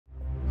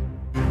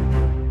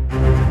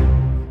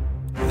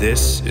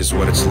This is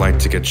what it's like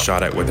to get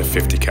shot at with a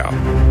 50 cal.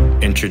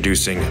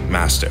 Introducing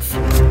MASTIFF.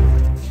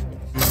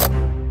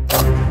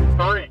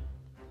 3,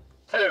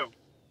 2,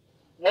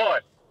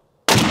 1.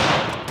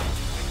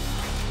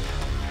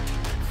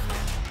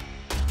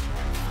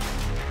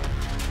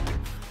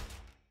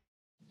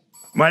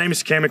 My name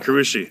is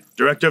Khoroushi,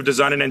 Director of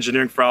Design and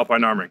Engineering for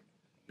Alpine Armoring.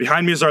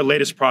 Behind me is our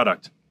latest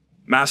product,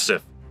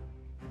 MASTIFF,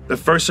 the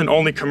first and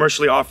only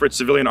commercially offered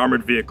civilian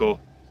armored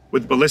vehicle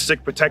with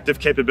ballistic protective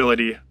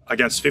capability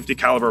against 50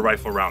 caliber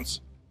rifle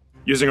rounds,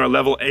 using our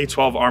Level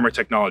A12 Armor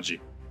technology.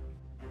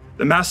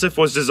 The MASTIFF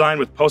was designed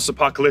with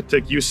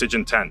post-apocalyptic usage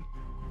intent,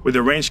 with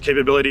a range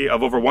capability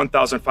of over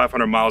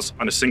 1,500 miles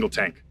on a single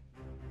tank.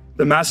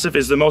 The MASTIFF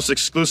is the most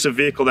exclusive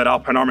vehicle that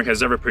Alpine Armoring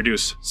has ever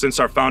produced since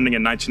our founding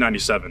in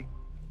 1997,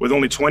 with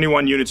only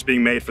 21 units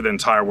being made for the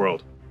entire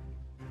world.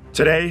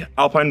 Today,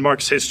 Alpine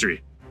marks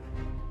history,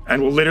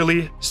 and will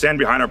literally stand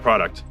behind our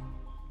product,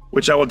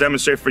 which I will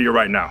demonstrate for you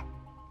right now.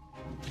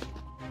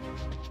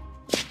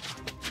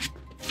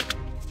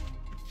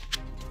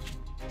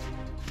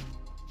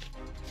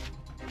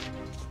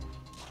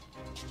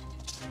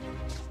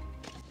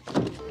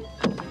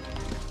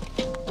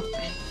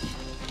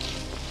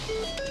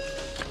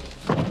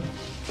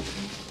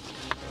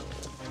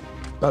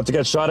 About to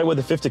get shot at with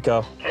a 50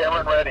 cal.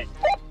 Cameron ready.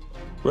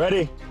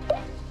 Ready?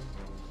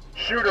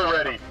 Shooter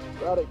ready.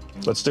 Ready.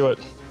 Let's do it.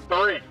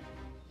 3,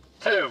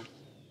 2,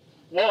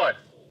 1.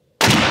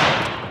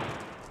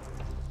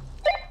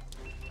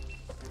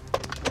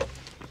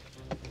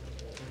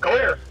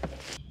 Clear.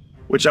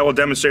 Which I will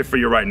demonstrate for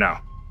you right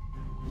now.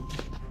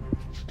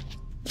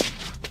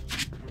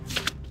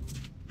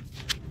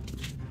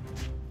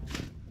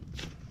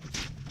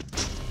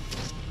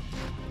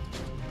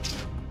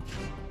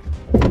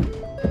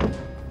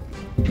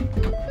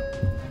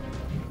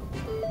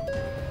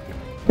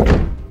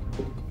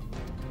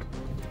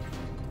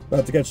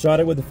 About to get shot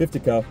at with a 50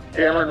 cal.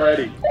 Cameron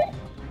ready.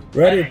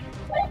 Ready?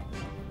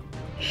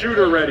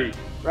 Shooter ready.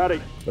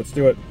 Ready. Let's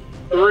do it.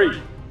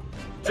 3,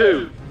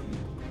 2,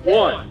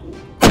 1.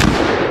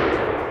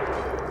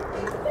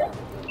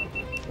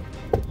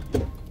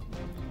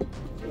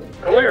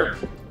 Clear.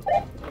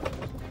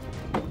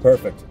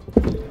 Perfect.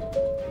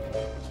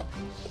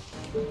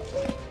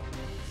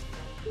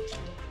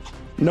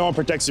 No one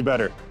protects you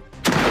better.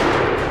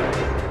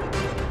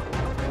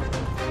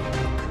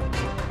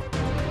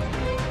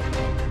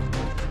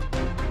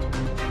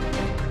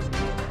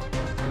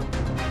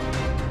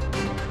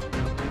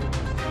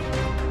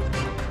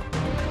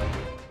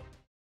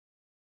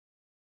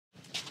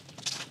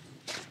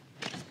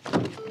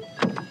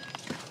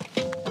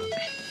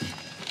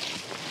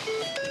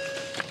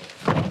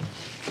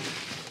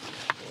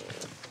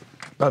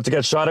 About to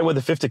get shot at with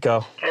a 50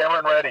 cal.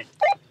 Cameron ready.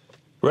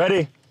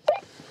 Ready?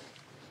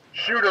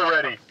 Shooter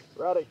ready.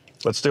 Ready.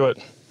 Let's do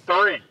it.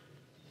 3,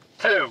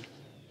 2,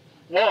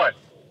 1.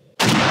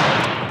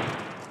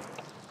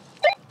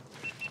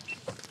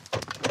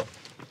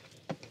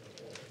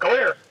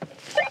 Clear.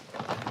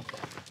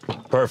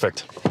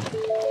 Perfect.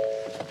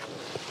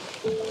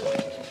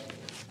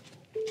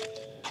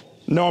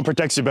 No one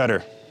protects you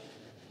better.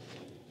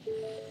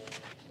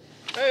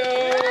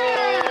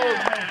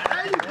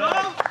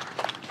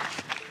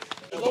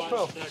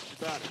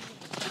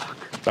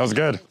 That was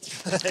good.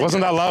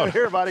 Wasn't that loud?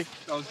 Here, buddy.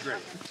 That was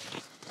great.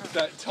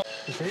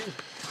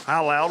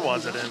 How loud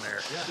was it in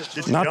there?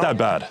 Did you Not jump? that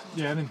bad.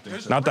 Yeah, I didn't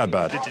think so. Not that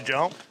bad. Did you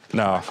jump?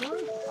 No,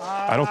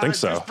 I don't think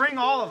so. Just bring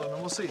all of them and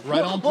we'll see.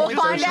 Right on We'll point.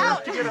 find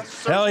out.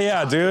 Hell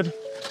yeah, dude.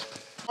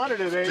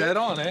 Dead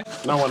on, eh?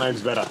 No one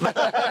name's better.